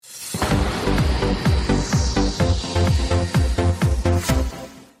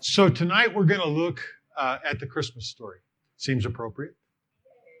So tonight we're going to look at the Christmas story. Seems appropriate.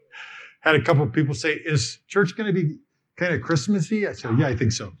 Had a couple of people say, is church going to be kind of Christmassy? I said, yeah, I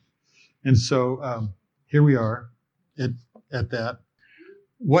think so. And so here we are at that.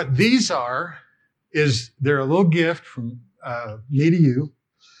 What these are is they're a little gift from me to you.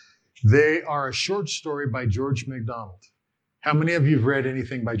 They are a short story by George MacDonald. How many of you have read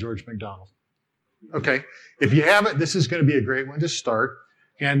anything by George MacDonald? Okay. If you haven't, this is going to be a great one to start.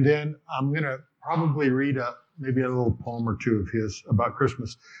 And then I'm going to probably read maybe a little poem or two of his about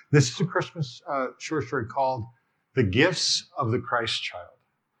Christmas. This is a Christmas short story called The Gifts of the Christ Child.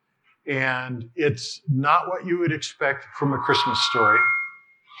 And it's not what you would expect from a Christmas story.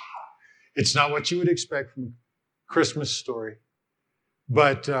 It's not what you would expect from a Christmas story.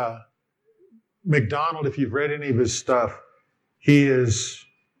 But MacDonald, if you've read any of his stuff, he is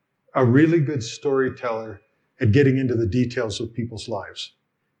a really good storyteller at getting into the details of people's lives.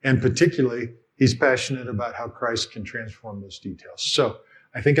 And particularly, he's passionate about how Christ can transform those details. So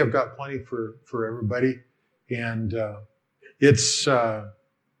I think I've got plenty for everybody. And it's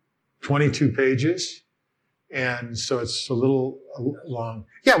 22 pages. And so it's a little long.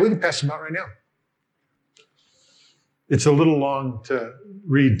 Yeah, we can pass them out right now. It's a little long to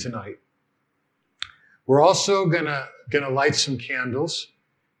read tonight. We're also gonna light some candles.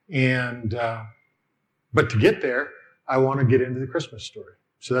 And but to get there, I want to get into the Christmas story.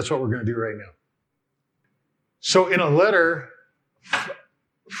 So that's what we're going to do right now. So in a letter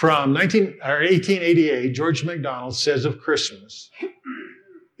from 1888, George MacDonald says of Christmas,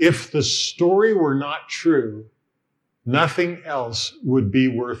 if the story were not true, nothing else would be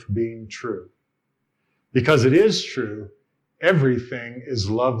worth being true. Because it is true, everything is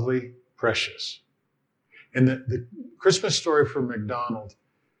lovely, precious. And the Christmas story for MacDonald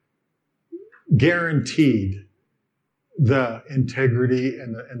guaranteed the integrity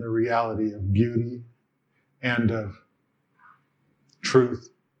and the reality of beauty and of truth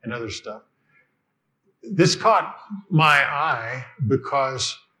and other stuff. This caught my eye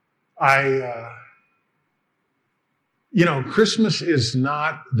because Christmas is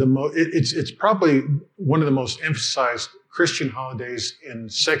not the most, it's probably one of the most emphasized Christian holidays in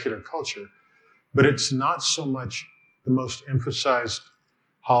secular culture, but it's not so much the most emphasized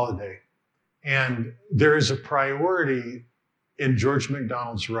holiday. And there is a priority in George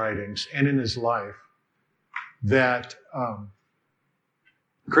MacDonald's writings and in his life that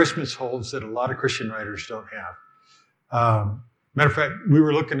Christmas holds that a lot of Christian writers don't have. Matter of fact, we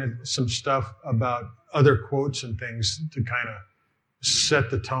were looking at some stuff about other quotes and things to kind of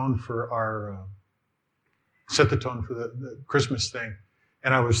set the tone for the Christmas thing.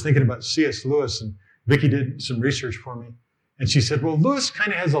 And I was thinking about C.S. Lewis, and Vicki did some research for me. And she said, well, Lewis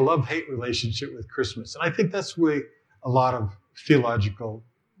kind of has a love-hate relationship with Christmas. And I think that's the way a lot of theological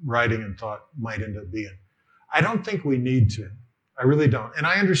writing and thought might end up being. I don't think we need to. I really don't. And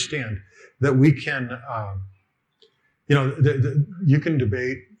I understand that we can, you can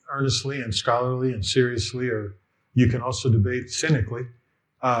debate earnestly and scholarly and seriously, or you can also debate cynically.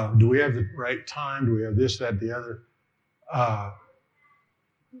 Do we have the right time? Do we have this, that, the other?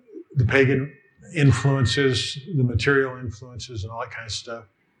 The pagan influences, the material influences, and all that kind of stuff.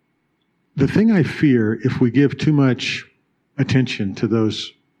 The thing I fear, if we give too much attention to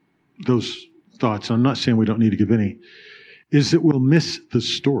those thoughts, I'm not saying we don't need to give any, is that we'll miss the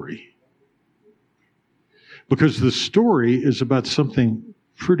story. Because the story is about something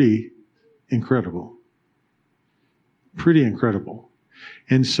pretty incredible. Pretty incredible.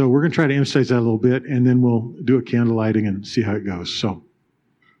 And so we're going to try to emphasize that a little bit, and then we'll do a candle lighting and see how it goes. So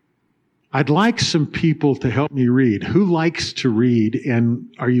I'd like some people to help me read. Who likes to read,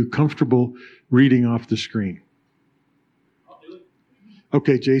 and are you comfortable reading off the screen? I'll do it.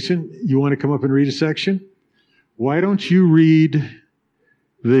 Okay, Jason, you want to come up and read a section? Why don't you read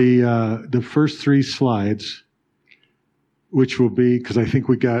the first 3 slides, which will be, because I think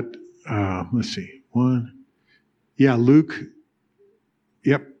we got, let's see, 1. Yeah, Luke.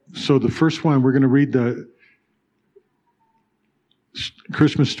 Yep. So the first one, we're going to read the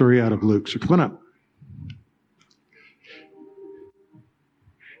Christmas story out of Luke. So come on up.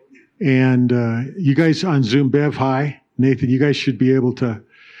 And you guys on Zoom, Bev, hi. Nathan, you guys should be able to.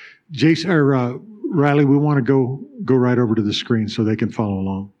 Jason or Riley, we want to go right over to the screen so they can follow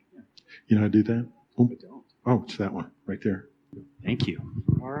along. You know how to do that? Oh, it's that one right there. Thank you.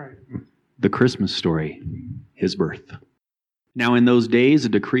 All right. The Christmas story, his birth. Now in those days a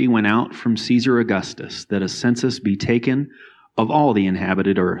decree went out from Caesar Augustus that a census be taken of all the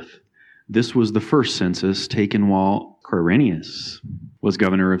inhabited earth. This was the first census taken while Quirinius was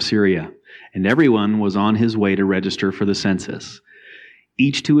governor of Syria, and everyone was on his way to register for the census.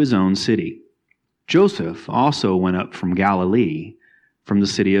 each to his own city. Joseph also went up from Galilee, from the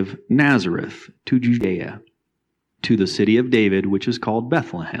city of Nazareth to Judea, to the city of David, which is called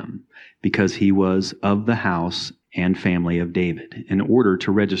Bethlehem, because he was of the house and family of David, in order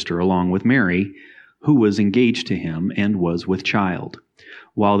to register along with Mary, who was engaged to him and was with child.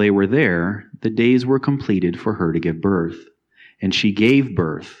 While they were there, the days were completed for her to give birth, and she gave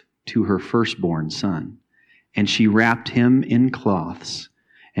birth to her firstborn son. And she wrapped him in cloths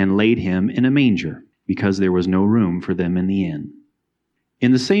and laid him in a manger, because there was no room for them in the inn.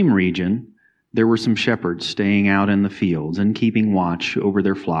 In the same region, there were some shepherds staying out in the fields and keeping watch over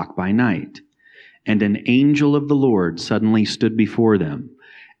their flock by night. And an angel of the Lord suddenly stood before them,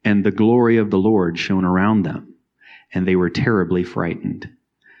 and the glory of the Lord shone around them, and they were terribly frightened.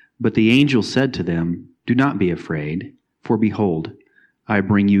 But the angel said to them, "Do not be afraid, for behold, I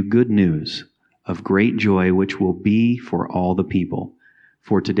bring you good news of great joy, which will be for all the people.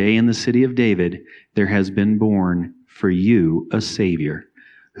 For today in the city of David there has been born for you a Savior,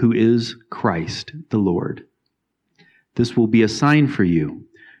 who is Christ the Lord. This will be a sign for you.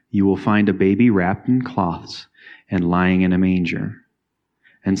 You will find a baby wrapped in cloths and lying in a manger."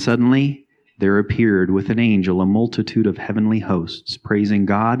 And suddenly there appeared with an angel a multitude of heavenly hosts, praising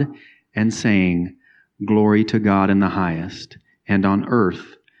God and saying, "Glory to God in the highest, and on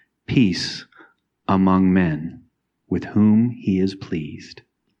earth peace among men, with whom he is pleased."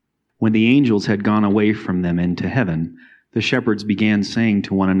 When the angels had gone away from them into heaven, the shepherds began saying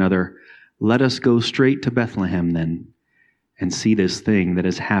to one another, "Let us go straight to Bethlehem then, and see this thing that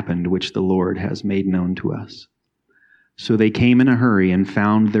has happened, which the Lord has made known to us." So they came in a hurry and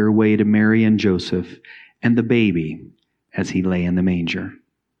found their way to Mary and Joseph and the baby as he lay in the manger.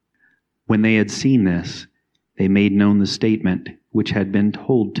 When they had seen this, they made known the statement which had been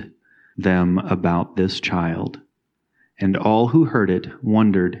told them about this child. And all who heard it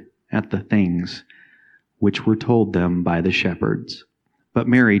wondered at the things which were told them by the shepherds. But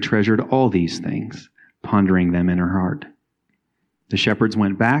Mary treasured all these things, pondering them in her heart. The shepherds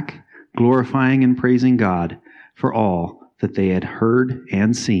went back, glorifying and praising God for all that they had heard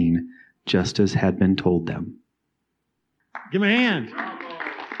and seen, just as had been told them. Give him a hand.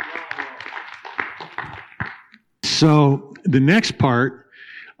 So the next part,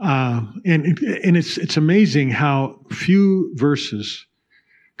 and it's amazing how few verses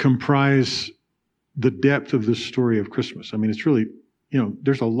comprise the depth of this story of Christmas. I mean, it's really,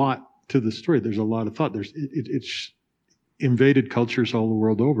 there's a lot to the story. There's a lot of thought. It's invaded cultures all the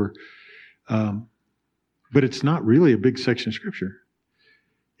world over. But it's not really a big section of Scripture.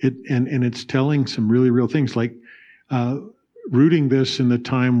 And it's telling some really real things, like rooting this in the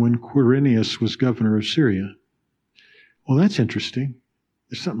time when Quirinius was governor of Syria. Well, that's interesting.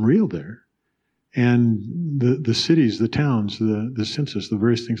 There's something real there. And the cities, the towns, the census, the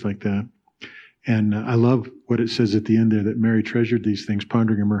various things like that. And I love what it says at the end there, that Mary treasured these things,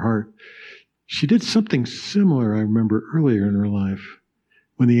 pondering in her heart. She did something similar, I remember, earlier in her life,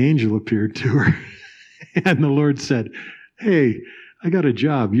 when the angel appeared to her. And the Lord said, "Hey, I got a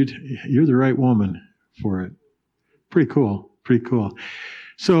job. You're the right woman for it." Pretty cool. Pretty cool.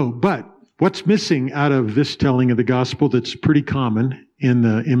 So, but what's missing out of this telling of the gospel that's pretty common in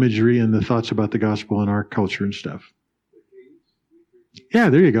the imagery and the thoughts about the gospel in our culture and stuff? Yeah,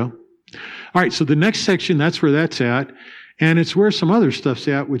 there you go. All right, so the next section, that's where that's at. And it's where some other stuff's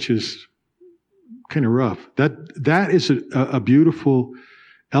at, which is kind of rough. That is a beautiful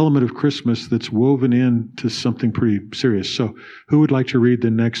element of Christmas that's woven into something pretty serious. So who would like to read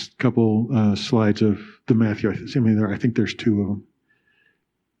the next couple slides of the Matthew? I think there's two of them.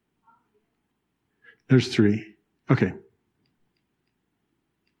 There's three. Okay.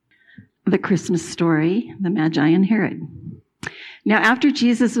 The Christmas story, the Magi and Herod. Now, after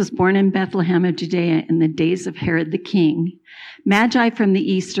Jesus was born in Bethlehem of Judea in the days of Herod the king, Magi from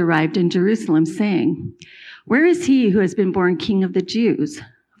the east arrived in Jerusalem, saying, "Where is he who has been born King of the Jews?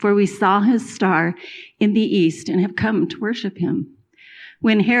 For we saw his star in the east and have come to worship him."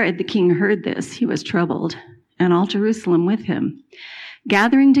 When Herod the king heard this, he was troubled, and all Jerusalem with him.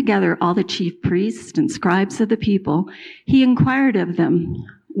 Gathering together all the chief priests and scribes of the people, he inquired of them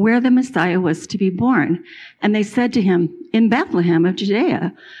where the Messiah was to be born. And they said to him, "In Bethlehem of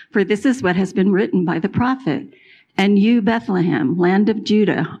Judea, for this is what has been written by the prophet. And you, Bethlehem, land of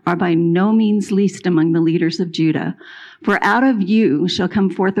Judah, are by no means least among the leaders of Judah. For out of you shall come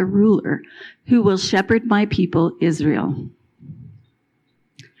forth a ruler who will shepherd my people Israel."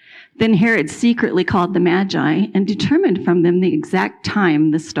 Then Herod secretly called the Magi and determined from them the exact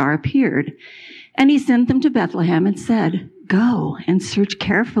time the star appeared. And he sent them to Bethlehem and said, go and search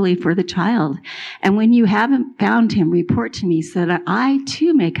carefully for the child. And when you haven't found him, report to me so that I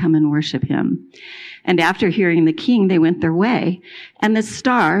too may come and worship him. And after hearing the king, they went their way. And the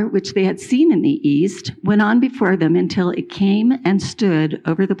star, which they had seen in the east, went on before them until it came and stood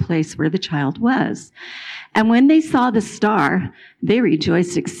over the place where the child was. And when they saw the star, they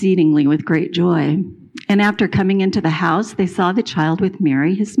rejoiced exceedingly with great joy. And after coming into the house, they saw the child with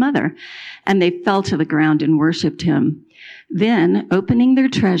Mary, his mother, and they fell to the ground and worshipped him. Then, opening their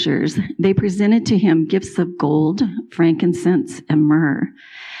treasures, they presented to him gifts of gold, frankincense, and myrrh.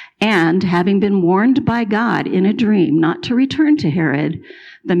 And having been warned by God in a dream not to return to Herod,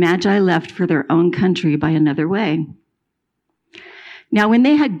 the Magi left for their own country by another way. Now when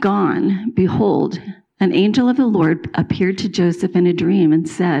they had gone, behold, an angel of the Lord appeared to Joseph in a dream and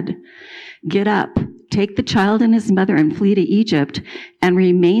said, "Get up, take the child and his mother and flee to Egypt and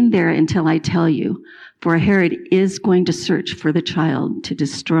remain there until I tell you, for Herod is going to search for the child to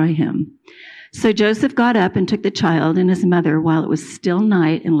destroy him." So Joseph got up and took the child and his mother while it was still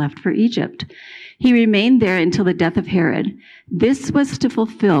night and left for Egypt. He remained there until the death of Herod. This was to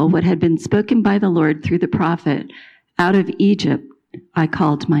fulfill what had been spoken by the Lord through the prophet, "Out of Egypt I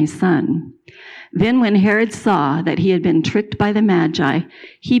called my son." Then when Herod saw that he had been tricked by the Magi,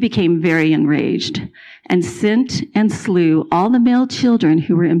 he became very enraged and sent and slew all the male children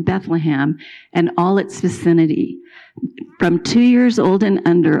who were in Bethlehem and all its vicinity, from 2 years old and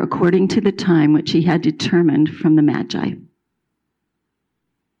under, according to the time which he had determined from the Magi.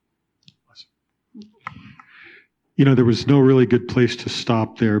 You know, there was no really good place to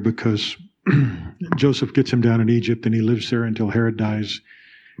stop there because Joseph gets him down in Egypt and he lives there until Herod dies.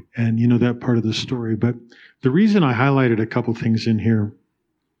 And you know that part of the story. But the reason I highlighted a couple things in here,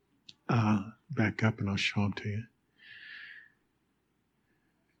 back up and I'll show them to you.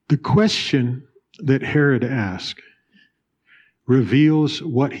 The question that Herod asked reveals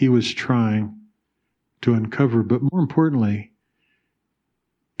what he was trying to uncover, but more importantly,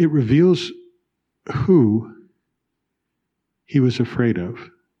 it reveals who he was afraid of.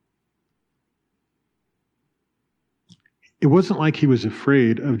 It wasn't like he was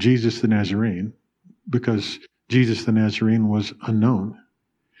afraid of Jesus the Nazarene, because Jesus the Nazarene was unknown.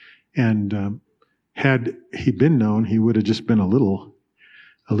 And had he been known, he would have just been a little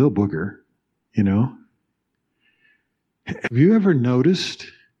booger, you know. Have you ever noticed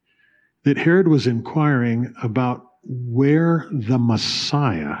that Herod was inquiring about where the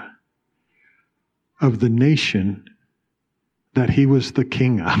Messiah of the nation that he was the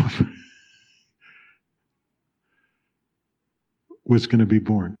king of was going to be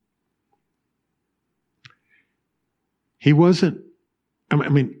born? He wasn't, I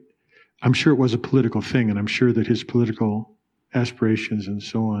mean, I'm sure it was a political thing, and I'm sure that his political aspirations and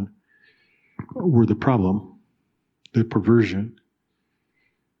so on were the problem, the perversion.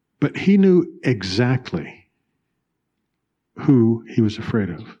 But he knew exactly who he was afraid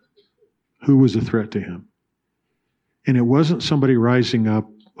of, who was a threat to him. And it wasn't somebody rising up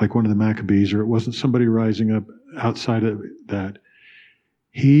like one of the Maccabees, or it wasn't somebody rising up outside of that.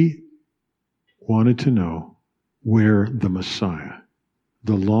 He wanted to know where the Messiah,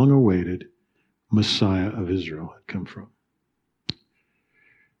 the long-awaited Messiah of Israel, had come from.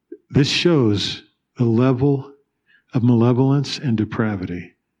 This shows the level of malevolence and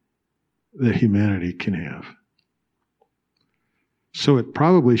depravity that humanity can have. So it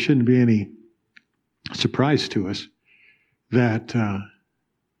probably shouldn't be any surprise to us that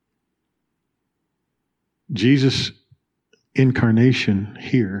Jesus' incarnation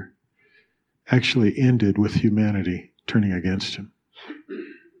here actually ended with humanity turning against him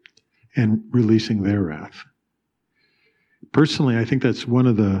and releasing their wrath. Personally, I think that's one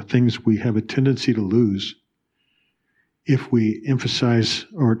of the things we have a tendency to lose if we emphasize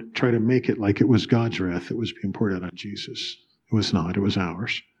or try to make it like it was God's wrath that was being poured out on Jesus. It was not. It was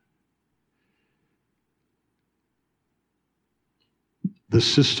ours. The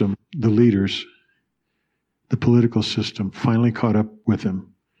system, the leaders, the political system finally caught up with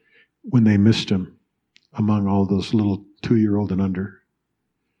him when they missed him among all those little 2-year-old and under.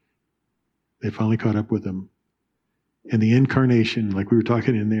 They finally caught up with him. And the incarnation, like we were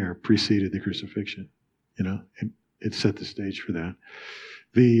talking in there, preceded the crucifixion. You know, it set the stage for that.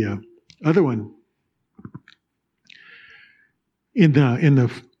 The other one, in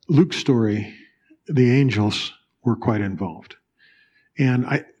the Luke story, the angels were quite involved. And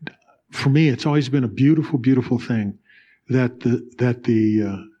for me, it's always been a beautiful, beautiful thing that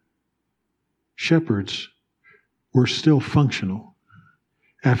the shepherds were still functional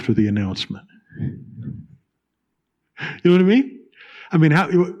after the announcement. You know what I mean? I mean, how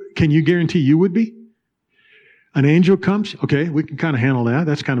can you guarantee you would be? An angel comes. Okay, we can kind of handle that.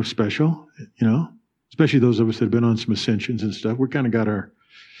 That's kind of special, especially those of us that have been on some ascensions and stuff. We kind of got our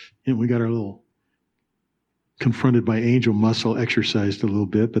little confronted by angel muscle exercised a little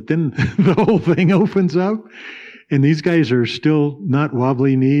bit. But then the whole thing opens up, and these guys are still not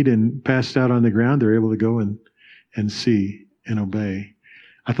wobbly kneed and passed out on the ground. They're able to go and see and obey.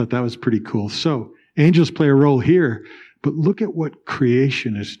 I thought that was pretty cool. So angels play a role here, but look at what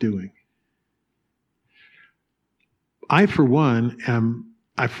creation is doing. I, for one,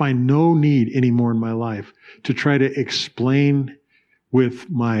 I find no need anymore in my life to try to explain with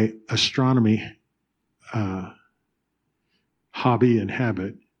my astronomy hobby and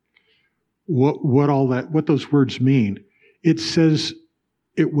habit what those words mean. It says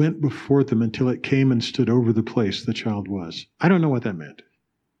it went before them until it came and stood over the place the child was. I don't know what that meant.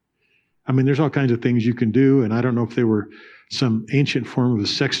 I mean, there's all kinds of things you can do, and I don't know if they were some ancient form of a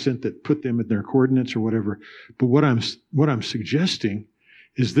sextant that put them in their coordinates or whatever. But what I'm suggesting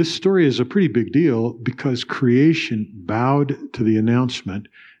is this story is a pretty big deal because creation bowed to the announcement,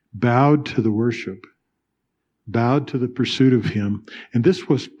 bowed to the worship, bowed to the pursuit of him. And this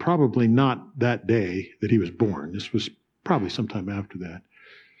was probably not that day that he was born. This was probably sometime after that.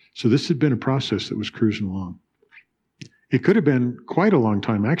 So this had been a process that was cruising along. It could have been quite a long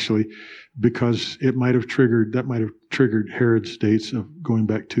time, actually, because that might have triggered Herod's dates of going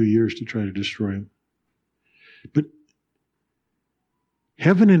back 2 years to try to destroy him. But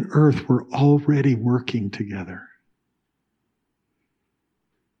heaven and earth were already working together.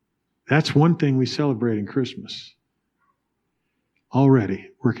 That's one thing we celebrate in Christmas.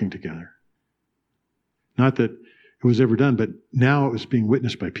 Already working together. Not that it was ever done, but now it was being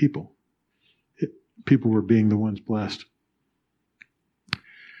witnessed by people. People were being the ones blessed.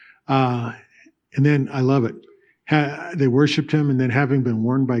 And then I love it. They worshiped him, and then having been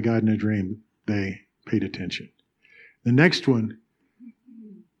warned by God in a dream, they paid attention. The next one,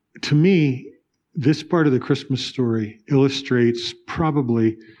 to me, this part of the Christmas story illustrates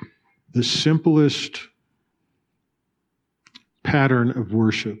probably the simplest pattern of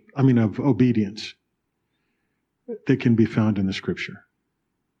worship, of obedience that can be found in the scripture.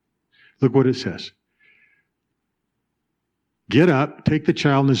 Look what it says. Get up, take the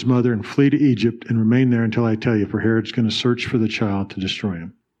child and his mother, and flee to Egypt and remain there until I tell you, for Herod's going to search for the child to destroy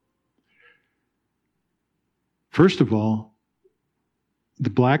him. First of all, the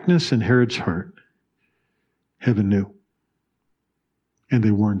blackness in Herod's heart, heaven knew. And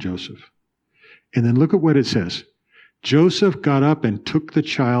they warned Joseph. And then look at what it says. Joseph got up and took the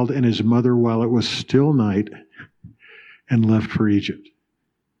child and his mother while it was still night and left for Egypt.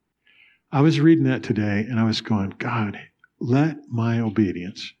 I was reading that today and I was going, God, let my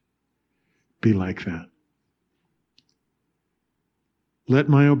obedience be like that. Let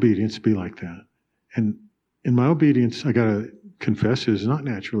my obedience be like that. And in my obedience, I got to confess, is not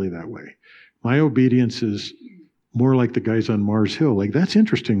naturally that way. My obedience is more like the guys on Mars Hill. Like, that's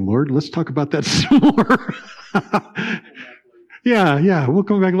interesting, Lord. Let's talk about that some more. Yeah, we'll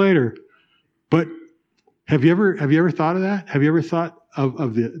come back later. But have you ever thought of that? Have you ever thought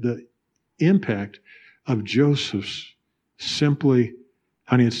of the impact of Joseph's simply,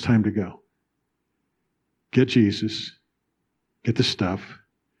 honey, it's time to go. Get Jesus, get the stuff,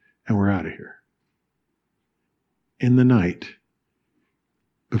 and we're out of here. In the night,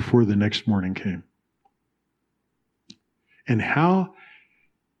 before the next morning came. And how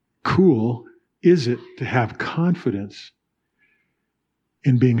cool is it to have confidence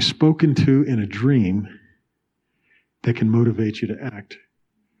in being spoken to in a dream that can motivate you to act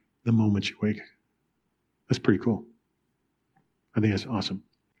the moment you wake? That's pretty cool. I think that's awesome.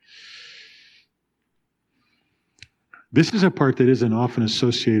 This is a part that isn't often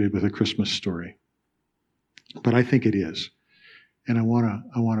associated with a Christmas story, but I think it is. And I want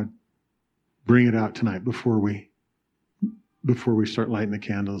to bring it out tonight before we start lighting the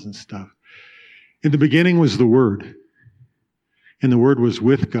candles and stuff. In the beginning was the Word, and the Word was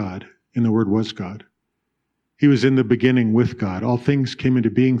with God, and the Word was God. He was in the beginning with God. All things came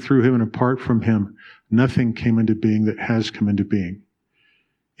into being through him, and apart from him, nothing came into being that has come into being.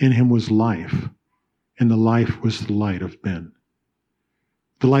 In him was life, and the life was the light of men.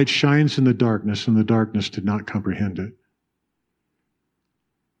 The light shines in the darkness, and the darkness did not comprehend it.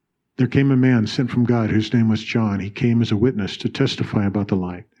 There came a man sent from God whose name was John. He came as a witness to testify about the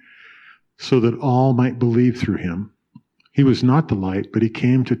light, so that all might believe through him. He was not the light, but he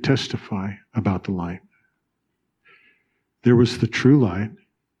came to testify about the light. There was the true light,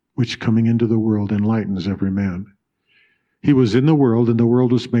 which coming into the world enlightens every man. He was in the world, and the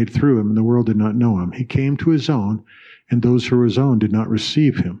world was made through him, and the world did not know him. He came to his own, and those who were his own did not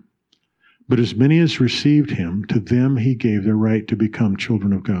receive him. But as many as received him, to them he gave the right to become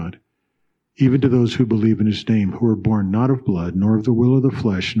children of God, even to those who believe in his name, who are born not of blood, nor of the will of the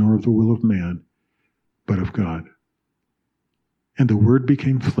flesh, nor of the will of man, but of God. And the Word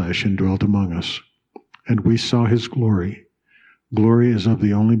became flesh and dwelt among us, and we saw his glory. Glory as of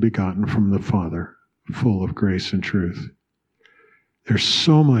the only begotten from the Father, full of grace and truth. There's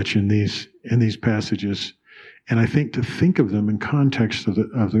so much in these passages, and I think to think of them in context of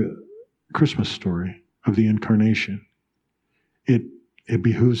the Christmas story of the incarnation, it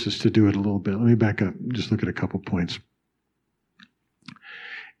behooves us to do it a little bit. Let me back up and just look at a couple points.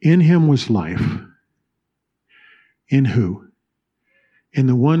 In him was life. In who? In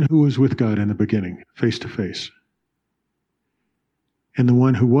the one who was with God in the beginning, face to face. And the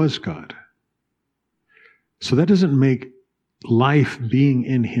one who was God. So that doesn't make life being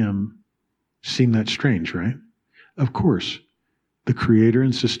in him seem that strange, right? Of course, the creator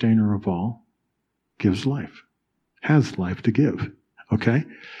and sustainer of all gives life, has life to give, okay?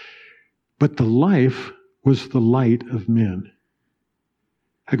 But the life was the light of men.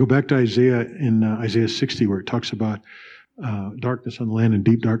 I go back to Isaiah in Isaiah 60, where it talks about darkness on the land and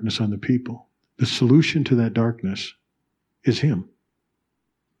deep darkness on the people. The solution to that darkness is him,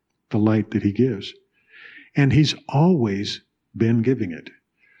 the light that he gives. And he's always been giving it.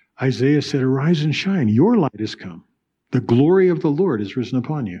 Isaiah said, arise and shine, your light has come. The glory of the Lord is risen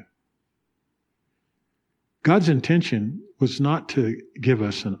upon you. God's intention was not to give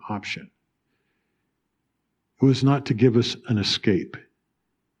us an option. It was not to give us an escape.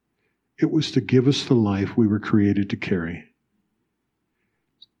 It was to give us the life we were created to carry,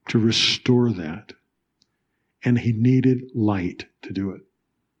 to restore that. And he needed light to do it.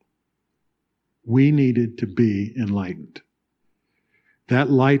 We needed to be enlightened. That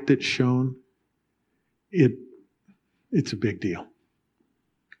light that shone, it's a big deal.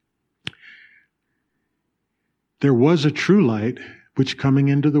 There was a true light which coming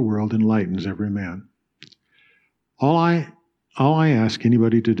into the world enlightens every man. All I ask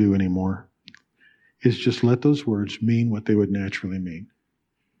anybody to do anymore is just let those words mean what they would naturally mean.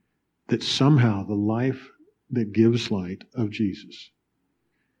 That somehow the life that gives light of Jesus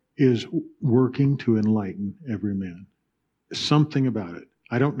is working to enlighten every man. Something about it.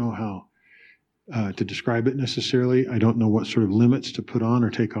 I don't know how to describe it necessarily. I don't know what sort of limits to put on or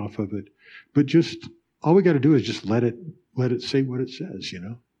take off of it. But just all we got to do is just let it say what it says, you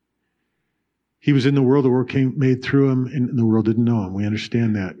know. He was in the world came made through him, and the world didn't know him. We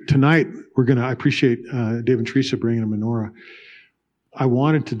understand that. Tonight, I appreciate Dave and Teresa bringing a menorah. I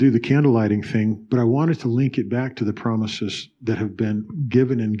wanted to do the candle lighting thing, but I wanted to link it back to the promises that have been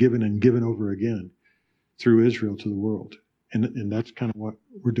given and given and given over again through Israel to the world. And that's kind of what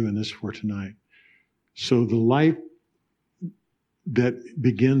we're doing this for tonight. So the light that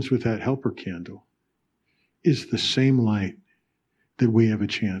begins with that helper candle is the same light that we have a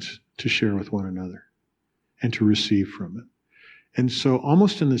chance to share with one another and to receive from it. And so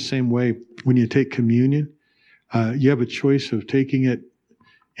almost in the same way, when you take communion, you have a choice of taking it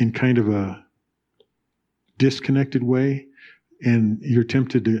in kind of a disconnected way, and you're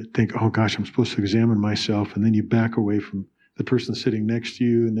tempted to think, oh gosh, I'm supposed to examine myself, and then you back away from the person sitting next to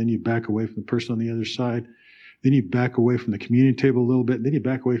you, and then you back away from the person on the other side, then you back away from the communion table a little bit, and then you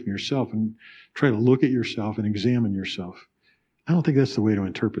back away from yourself and try to look at yourself and examine yourself. I don't think that's the way to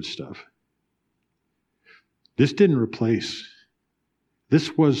interpret stuff. This didn't replace.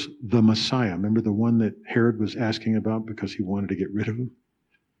 This was the Messiah. Remember the one that Herod was asking about because he wanted to get rid of him?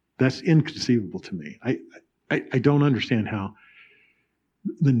 That's inconceivable to me. I don't understand how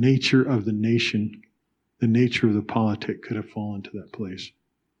the nature of the nation, the nature of the politic could have fallen to that place.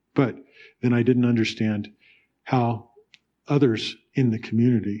 But then I didn't understand how others in the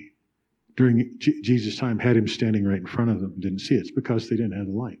community during Jesus' time had him standing right in front of them and didn't see it. It's because they didn't have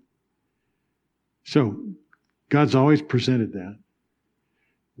the light. So God's always presented that.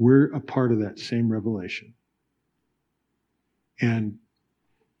 We're a part of that same revelation. And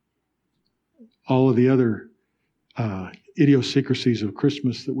all of the other idiosyncrasies of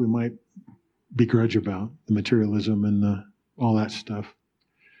Christmas that we might begrudge about, the materialism and all that stuff,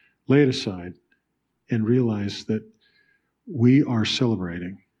 lay it aside and realize that we are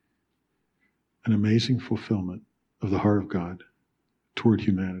celebrating an amazing fulfillment of the heart of God toward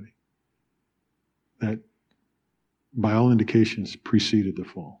humanity that, by all indications, preceded the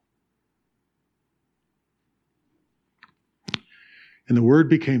fall. And the Word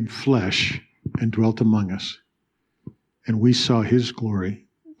became flesh and dwelt among us, and we saw his glory.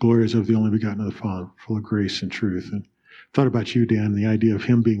 Glory as of the only begotten of the Father, full of grace and truth. And I thought about you, Dan, the idea of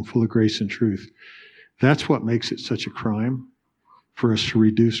him being full of grace and truth. That's what makes it such a crime for us to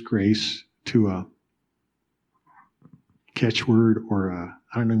reduce grace to a catchword or a,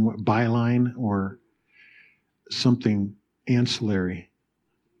 I don't know what, byline or something ancillary.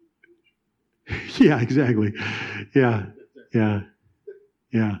 Yeah, exactly. Yeah.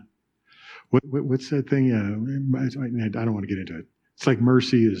 What's that thing? Yeah, I don't want to get into it. It's like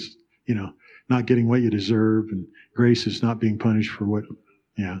mercy is, not getting what you deserve, and grace is not being punished for what.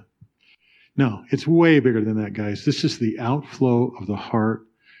 Yeah. No, it's way bigger than that, guys. This is the outflow of the heart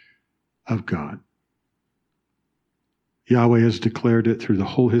of God. Yahweh has declared it through the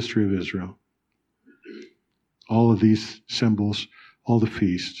whole history of Israel. All of these symbols, all the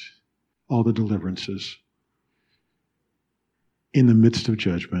feasts, all the deliverances, in the midst of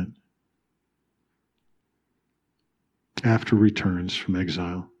judgment, after returns from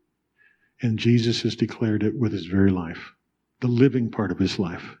exile. And Jesus has declared it with his very life, the living part of his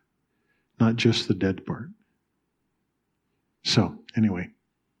life, not just the dead part. So, anyway,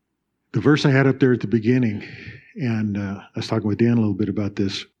 the verse I had up there at the beginning, and I was talking with Dan a little bit about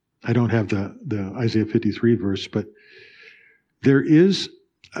this. I don't have the Isaiah 53 verse, but there is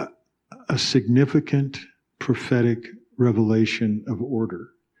a significant prophetic revelation of order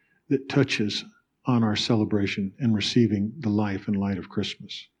that touches on our celebration and receiving the life and light of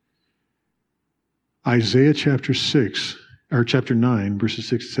Christmas. Isaiah chapter 9, verses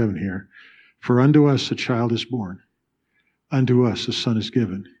 6 to 7 here. For unto us a child is born, unto us a son is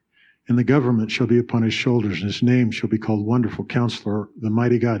given, and the government shall be upon his shoulders, and his name shall be called Wonderful Counselor, the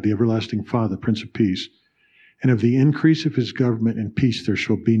Mighty God, the Everlasting Father, Prince of Peace. And of the increase of his government and peace there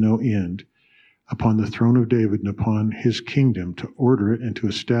shall be no end, upon the throne of David and upon his kingdom, to order it and to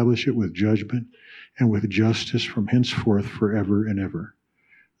establish it with judgment and with justice from henceforth forever and ever.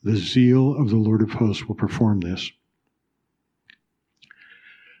 The zeal of the Lord of hosts will perform this.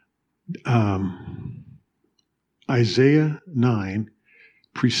 Isaiah 9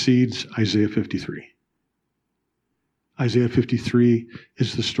 precedes Isaiah 53. Isaiah 53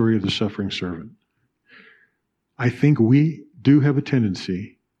 is the story of the suffering servant. I think we do have a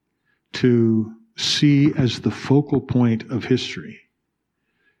tendency to see as the focal point of history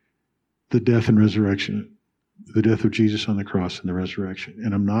the death and resurrection, the death of Jesus on the cross and the resurrection.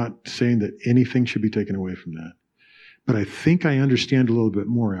 And I'm not saying that anything should be taken away from that. But I think I understand a little bit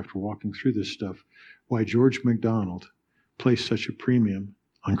more after walking through this stuff why George MacDonald placed such a premium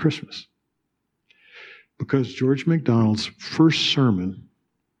on Christmas. Because George MacDonald's first sermon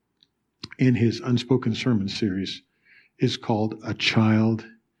in his Unspoken Sermon series is called A Child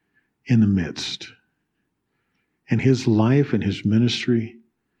in the Midst. And his life and his ministry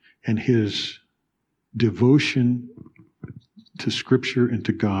and his devotion to Scripture and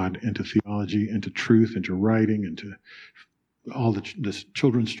to God and to theology and to truth and to writing and to all the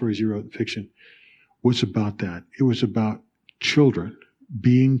children's stories he wrote in fiction was about that. It was about children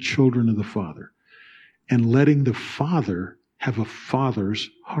being children of the Father and letting the Father have a father's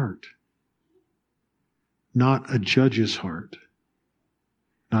heart, not a judge's heart,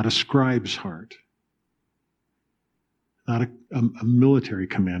 not a scribe's heart, not a military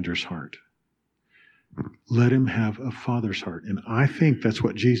commander's heart. Let him have a father's heart. And I think that's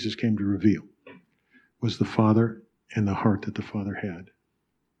what Jesus came to reveal, was the Father and the heart that the Father had.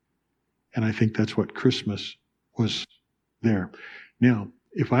 And I think that's what Christmas was there. Now,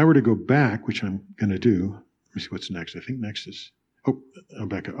 if I were to go back, which I'm going to do, let me see what's next. I think next is, I'll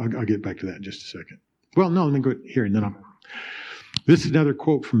back up. I'll get back to that in just a second. Well, no, let me go here and then this is another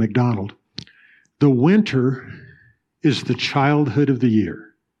quote from MacDonald. The winter is the childhood of the year.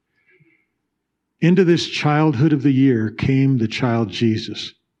 Into this childhood of the year came the child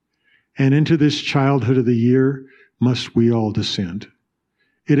Jesus. And into this childhood of the year must we all descend.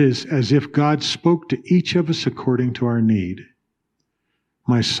 It is as if God spoke to each of us according to our need.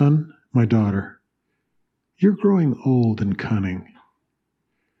 My son, my daughter, you're growing old and cunning.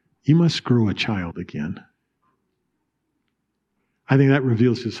 You must grow a child again. I think that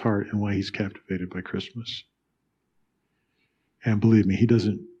reveals his heart and why he's captivated by Christmas. And believe me, he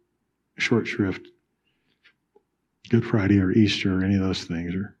doesn't short shrift Good Friday or Easter or any of those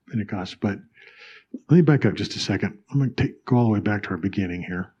things or Pentecost. But let me back up just a second. I'm going to go all the way back to our beginning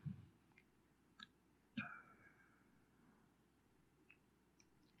here.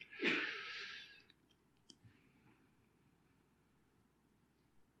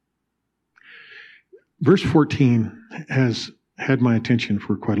 Verse 14 has had my attention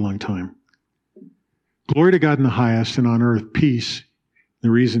for quite a long time. Glory to God in the highest, and on earth peace.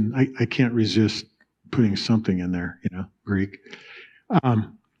 The reason I can't resist putting something in there, Greek.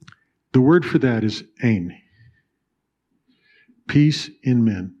 The word for that is ein. Peace in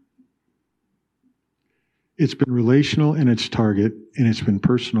men. It's been relational in its target, and it's been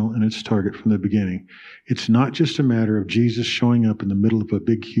personal in its target from the beginning. It's not just a matter of Jesus showing up in the middle of a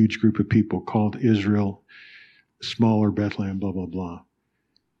big, huge group of people called Israel, smaller Bethlehem, blah, blah, blah.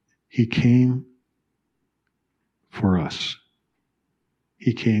 He came for us.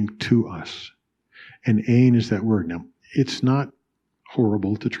 He came to us. And ain is that word. Now, it's not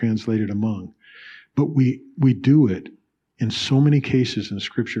horrible to translate it among, but we do it in so many cases in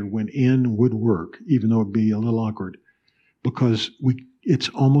Scripture when in would work, even though it'd be a little awkward, because it's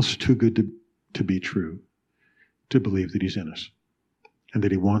almost too good to be true to believe that he's in us and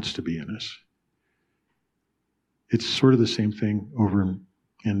that he wants to be in us. It's sort of the same thing over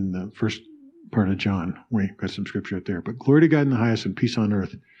in the first part of John. We've got some scripture out there. But glory to God in the highest and peace on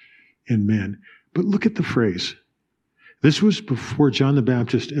earth in men. But look at the phrase. This was before John the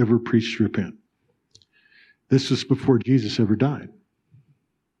Baptist ever preached repent. This was before Jesus ever died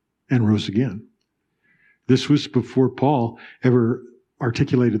and rose again. This was before Paul ever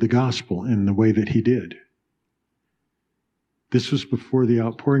articulated the gospel in the way that he did. This was before the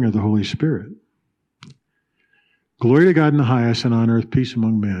outpouring of the Holy Spirit. Glory to God in the highest, and on earth peace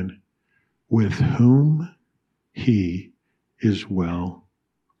among men, with whom he is well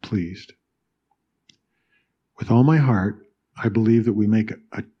pleased. With all my heart, I believe that we make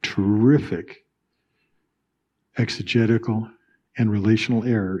a terrific exegetical and relational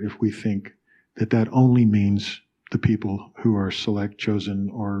error if we think that that only means the people who are select, chosen,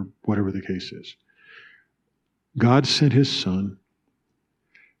 or whatever the case is. God sent his Son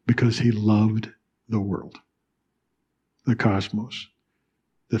because he loved the world, the cosmos,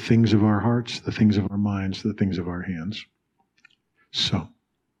 the things of our hearts, the things of our minds, the things of our hands. So,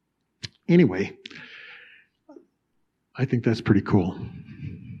 anyway, I think that's pretty cool.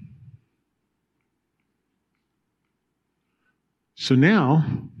 So now,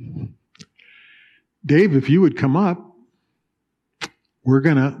 Dave, if you would come up, we're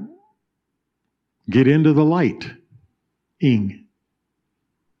going to get into the light. Ing.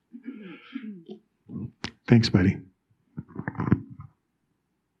 Thanks, buddy.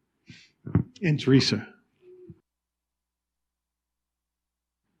 And Teresa.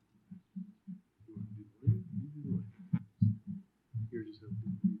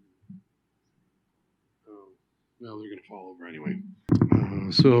 Well, they're going to fall over anyway.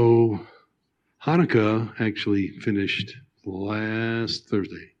 So Hanukkah actually finished last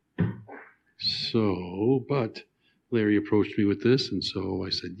Thursday. So, but Larry approached me with this, and so I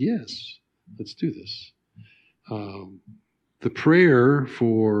said, yes, let's do this. The prayer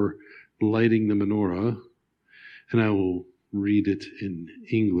for lighting the menorah, and I will read it in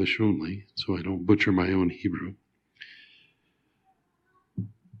English only, so I don't butcher my own Hebrew.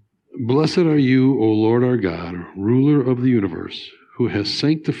 Blessed are you, O Lord our God, ruler of the universe, who has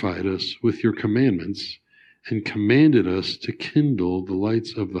sanctified us with your commandments and commanded us to kindle the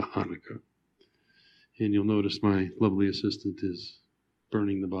lights of the Hanukkah. And you'll notice my lovely assistant is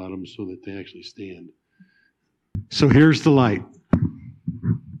burning the bottoms so that they actually stand. So here's the light.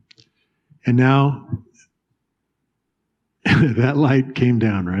 And now that light came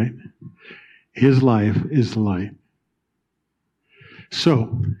down, right? His life is the light.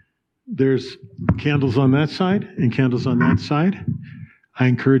 So there's candles on that side and candles on that side. I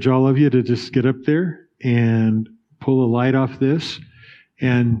encourage all of you to just get up there and pull a light off this.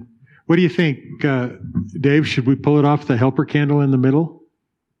 And what do you think, Dave? Should we pull it off the helper candle in the middle?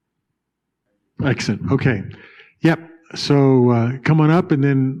 Excellent. Okay. Yep. So come on up, and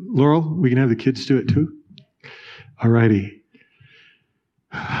then Laurel, we can have the kids do it too. All righty.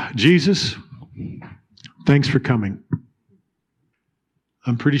 Jesus, thanks for coming.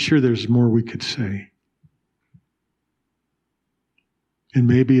 I'm pretty sure there's more we could say. And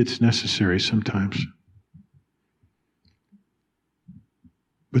maybe it's necessary sometimes.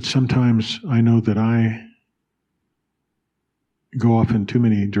 But sometimes I know that I go off in too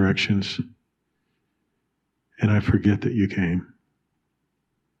many directions and I forget that you came.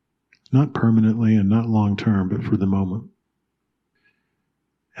 Not permanently and not long term, but for the moment.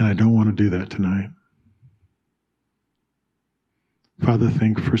 And I don't want to do that tonight. Father,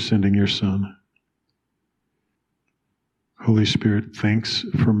 thank you for sending your Son. Holy Spirit, thanks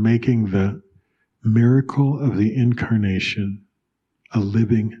for making the miracle of the incarnation a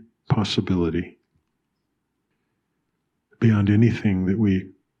living possibility beyond anything that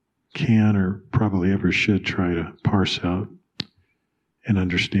we can or probably ever should try to parse out and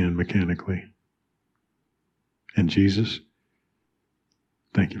understand mechanically. And Jesus,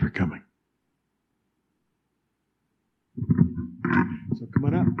 thank you for coming. So come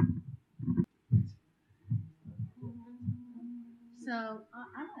on up. So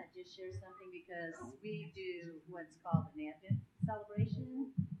I'm going to just share something because we do what's called an Advent celebration,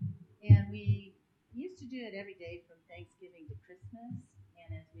 and we used to do it every day from Thanksgiving to Christmas.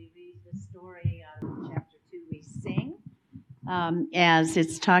 And as we read the story out of chapter 2, we sing as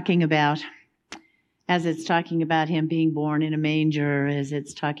it's talking about him being born in a manger, as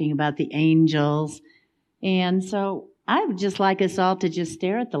it's talking about the angels. And so I would just like us all to just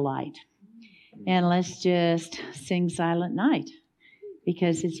stare at the light and let's just sing Silent Night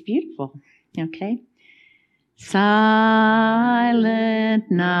because it's beautiful. Okay? Silent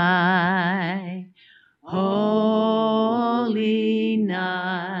night, holy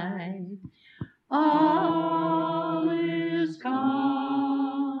night, all is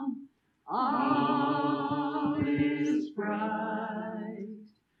calm, all is bright,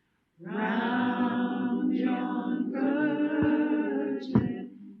 round yon virgin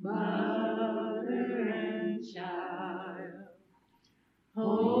mother and child,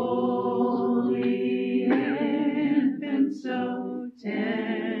 holy infant, so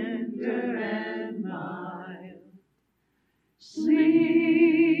tender and mild,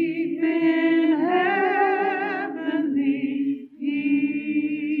 sleep in heavenly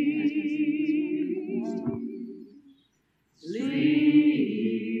peace,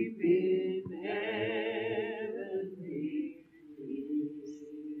 sleep in heavenly peace.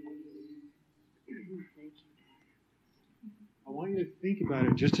 I want you to think about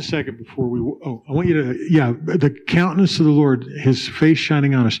it just a second before I want you to, the countenance of the Lord, his face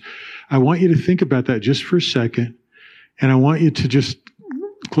shining on us. I want you to think about that just for a second. And I want you to just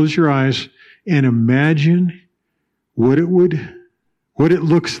close your eyes and imagine what it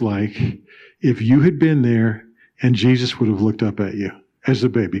looks like if you had been there and Jesus would have looked up at you as a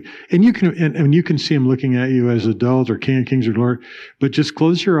baby. And you can see him looking at you as adult or King of Kings or Lord, but just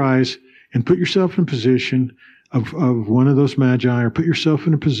close your eyes and put yourself in position of one of those magi, or put yourself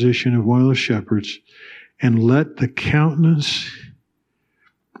in a position of one of those shepherds, and let the countenance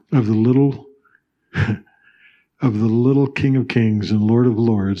of the little King of Kings and Lord of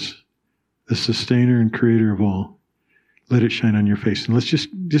Lords, the sustainer and creator of all, let it shine on your face. And let's just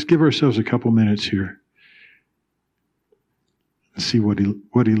give ourselves a couple minutes here and see what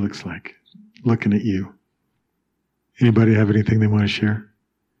he looks like looking at you. Anybody have anything they want to share?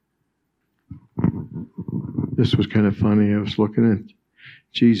 This was kind of funny. I was looking at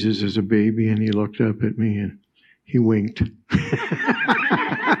Jesus as a baby, and he looked up at me and he winked.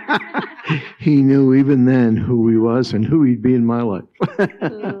 He knew even then who he was and who he'd be in my life.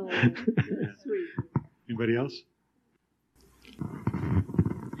 Anybody else?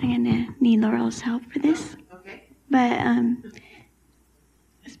 I'm going to need Laurel's help for this. Okay. But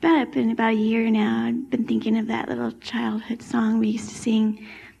it's been about a year now. I've been thinking of that little childhood song we used to sing,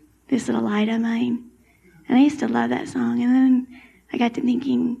 This Little Light of Mine. And I used to love that song. And then I got to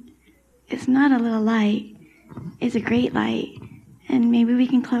thinking, it's not a little light, it's a great light. And maybe we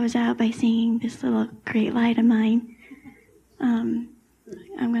can close out by singing This Little Great Light of Mine. I'm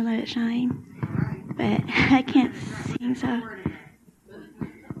going to let it shine. But I can't sing, so.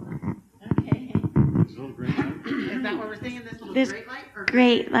 Okay. Is that what we're singing? This little great light? Or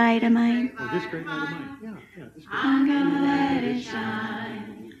Great light of mine. Oh, this great light of mine. Yeah, this great I'm going to let it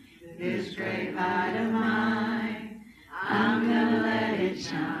shine. This great light of mine. I'm going to let it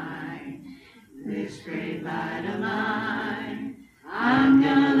shine. This great light of mine. I'm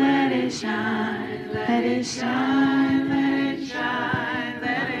going to let it shine. Let it shine. Let it shine.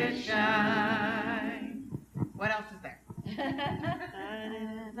 Let it shine. What else is there?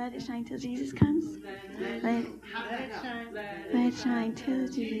 Let it shine till Jesus comes. Let it shine till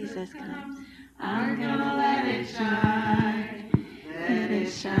Jesus comes. I'm gonna let it shine. Let it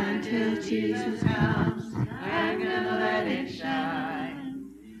shine till Jesus comes. I'm gonna let it shine.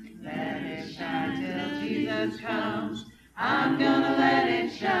 Let it shine till Jesus comes. I'm gonna let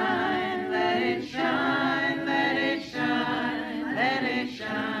it shine. Let it shine. Let it shine. Let it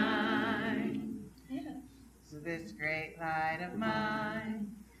shine. So this great light of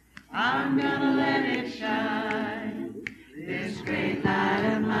mine, I'm gonna let it shine. This great light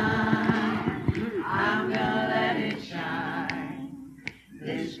of mine, I'm gonna let it shine.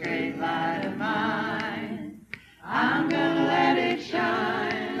 This great light of mine, I'm gonna let it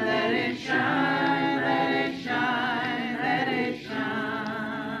shine. Let it shine. Let it shine. Let it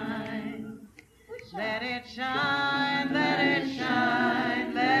shine. Let it shine. Let it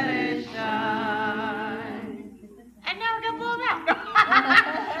shine. Let it shine. And now we're gonna blow it out.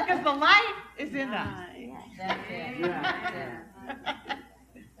 Because the light is in us. That's it.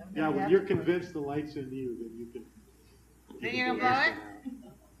 Yeah, when you're convinced the light's in you, then you can. Then you're gonna blow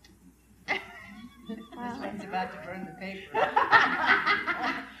it? This one's about to burn the paper.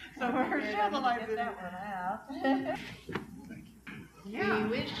 So we're sure the lights in that one out. We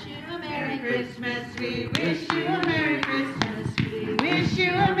wish you a Merry Christmas. We wish you a Merry Christmas. We wish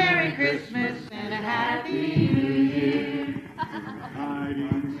you a Merry Christmas and a Happy New Year.